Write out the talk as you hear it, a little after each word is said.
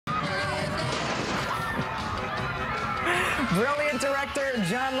Brilliant director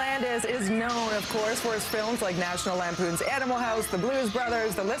John Landis is known, of course, for his films like National Lampoon's Animal House, The Blues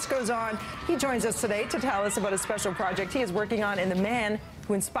Brothers, the list goes on. He joins us today to tell us about a special project he is working on and the man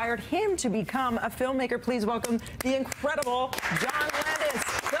who inspired him to become a filmmaker. Please welcome the incredible John Landis,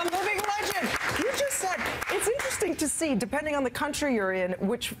 the living legend. You just said it's interesting to see, depending on the country you're in,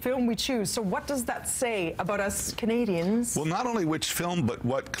 which film we choose. So what does that say about us Canadians? Well, not only which film, but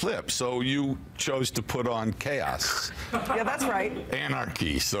what clip. So you chose to put on Chaos. Yeah, that's right.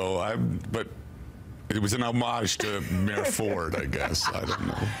 Anarchy. But it was an homage to Mayor Ford, I guess. I don't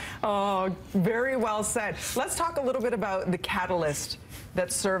know. Oh, very well said. Let's talk a little bit about the catalyst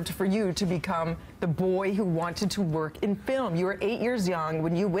that served for you to become the boy who wanted to work in film. You were 8 years young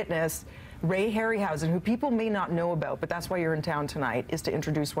when you witnessed Ray Harryhausen, who people may not know about, but that's why you're in town tonight, is to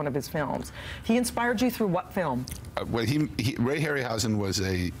introduce one of his films. He inspired you through what film? Well, Ray Harryhausen was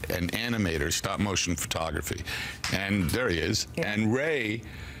an animator, stop-motion photography, and there he is. Yeah. And Ray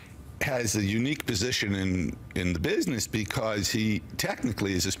has a unique position in the business because he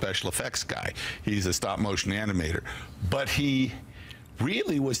technically is a special effects guy. He's a stop-motion animator, but he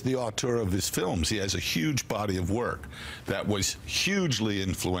really was the auteur of his films. He has a huge body of work that was hugely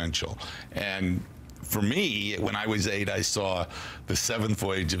influential. And for me, when I was 8, I saw The Seventh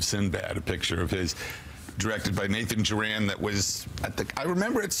Voyage of Sinbad, a picture of his, directed by Nathan Duran, that was at I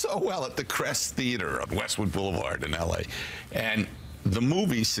remember it so well, at the Crest Theater on Westwood Boulevard in LA. And the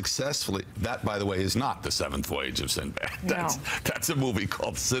movie successfully, that by the way is not The Seventh Voyage of Sinbad. That's a movie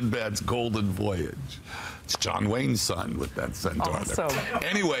called Sinbad's Golden Voyage. It's John Wayne's son with that centaur. Awesome.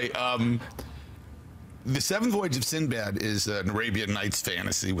 Anyway, The Seventh Voyage of Sinbad is an Arabian Nights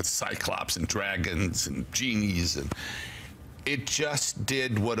fantasy with cyclops and dragons and genies, and it just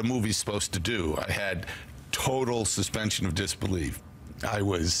did what a movie's supposed to do. I had total suspension of disbelief. I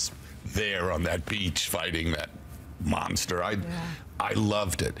was there on that beach fighting that monster. I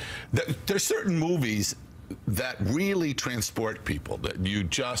loved it. There's certain movies that really transport people, that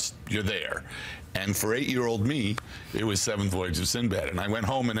you're there. And for 8-year-old me, it was Seventh Voyage of Sinbad. And I went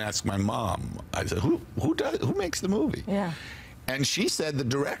home and asked my mom, I said, who makes the movie? Yeah. And she said the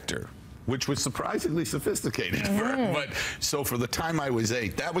director, which was surprisingly sophisticated. But so for the time I was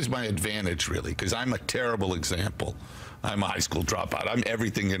 8, that was my advantage, really, because I'm a terrible example. I'm a high school dropout. I'm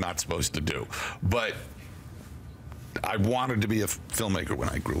everything you're not supposed to do. But I wanted to be a filmmaker when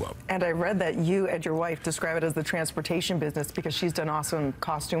I grew up. And I read that you and your wife describe it as the transportation business because she's done awesome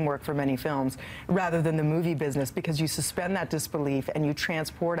costume work for many films, rather than the movie business, because you suspend that disbelief and you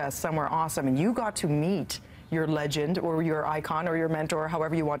transport us somewhere awesome. And you got to meet your legend or your icon or your mentor,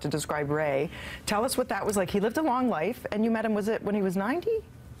 however you want to describe Ray. Tell us what that was like. He lived a long life, and you met him, was it when he was 90?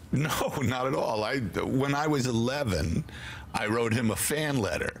 No, not at all. When I was 11, I wrote him a fan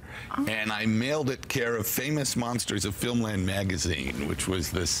letter, and I mailed it care of Famous Monsters of Filmland magazine, which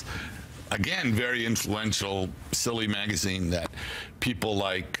was this, again, very influential, silly magazine that people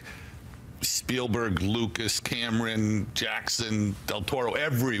like Spielberg, Lucas, Cameron, Jackson, Del Toro,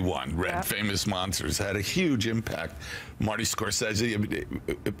 everyone read. Yep. Famous Monsters. Had a huge impact. Marty Scorsese. I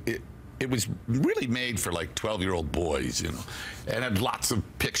mean, it was really made for like 12-year-old boys, you know, and had lots of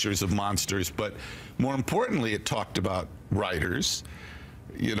pictures of monsters. But more importantly, it talked about writers,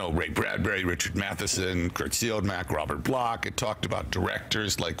 you know, Ray Bradbury, Richard Matheson, Kurt Siodmak, Robert Bloch. It talked about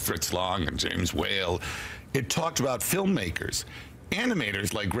directors like Fritz Lang and James Whale. It talked about filmmakers,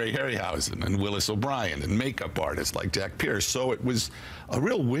 animators like Ray Harryhausen and Willis O'Brien, and makeup artists like Jack Pierce. So it was a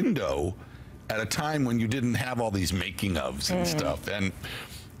real window at a time when you didn't have all these making ofs and stuff. And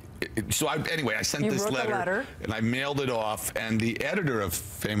so anyway, I sent this letter and I mailed it off, and the editor of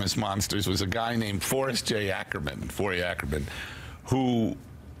Famous Monsters was a guy named Forrest J. Ackerman, who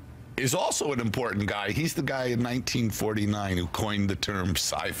is also an important guy. He's the guy in 1949 who coined the term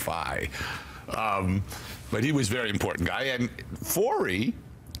sci-fi. But he was a very important guy, and Forey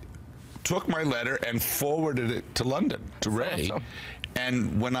took my letter and forwarded it to London, to Ray. Awesome.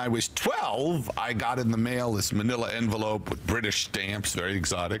 And when I was 12, I got in the mail this manila envelope with British stamps, very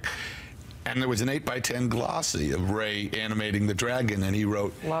exotic. And there was an 8x10 glossy of Ray animating the dragon, and he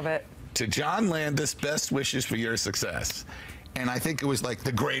wrote, "Love it. To John Landis, best wishes for your success." And I think it was like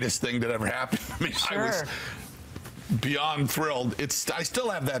the greatest thing that ever happened to me. Sure. I was beyond thrilled. I still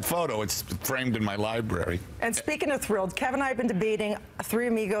have that photo. It's framed in my library. And speaking of thrilled, Kevin and I have been debating Three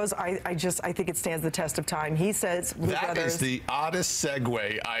Amigos. I think it stands the test of time. He says Blue Brothers. That is the oddest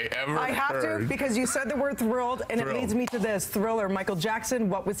segue I ever heard. I have to, because you said the word thrilled, and it leads me to this. Thriller. Michael Jackson,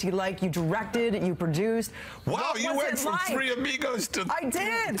 what was he like? You directed, you produced. Wow, you went from Three Amigos to I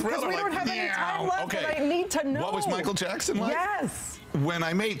did, because we don't have any time left, and I need to know. What was Michael Jackson like? Yes. When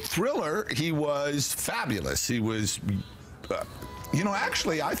I made Thriller, he was fabulous. He was you know,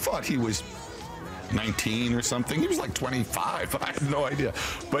 actually, I thought he was 19 or something. He was like 25. I had no idea.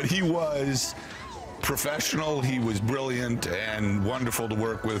 But he was professional. He was brilliant and wonderful to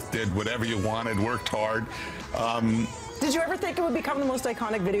work with. Did whatever you wanted. Worked hard. Did you ever think it would become the most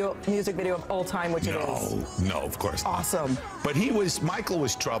iconic music video of all time, which it is? No, of course not. Awesome. But Michael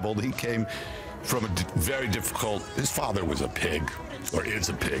was troubled. He came from a very difficult, his father was a pig, or is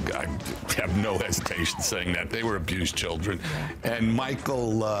a pig. I have no hesitation saying that. They were abused children. And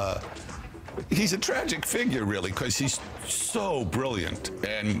Michael, he's a tragic figure, really, because he's so brilliant.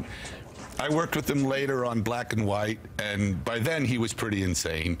 And I worked with him later on Black and White, and by then he was pretty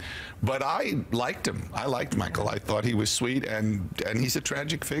insane. But I liked him. I liked Michael. I thought he was sweet, and he's a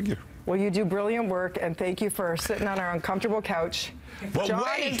tragic figure. Well, you do brilliant work, and thank you for sitting on our uncomfortable couch. Well, John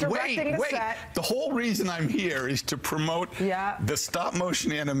wait. Set. The whole reason I'm here is to promote the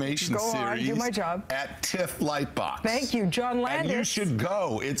stop-motion animation series do my job. at TIFF Lightbox. Thank you, John Landis. And you should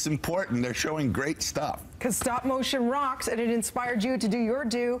go. It's important. They're showing great stuff. Because stop motion rocks, and it inspired you to do your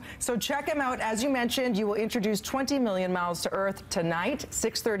due. So check him out. As you mentioned, you will introduce 20 million miles to Earth tonight,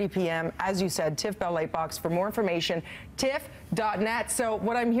 6:30 p.m. As you said, TIFF Bell Lightbox. For more information, tiff.net. So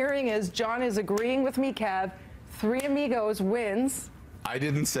what I'm hearing is John is agreeing with me, Kev. Three Amigos wins. I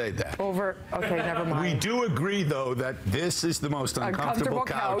didn't say that. Okay, never mind. We do agree, though, that this is the most uncomfortable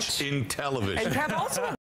couch in television. And Kev also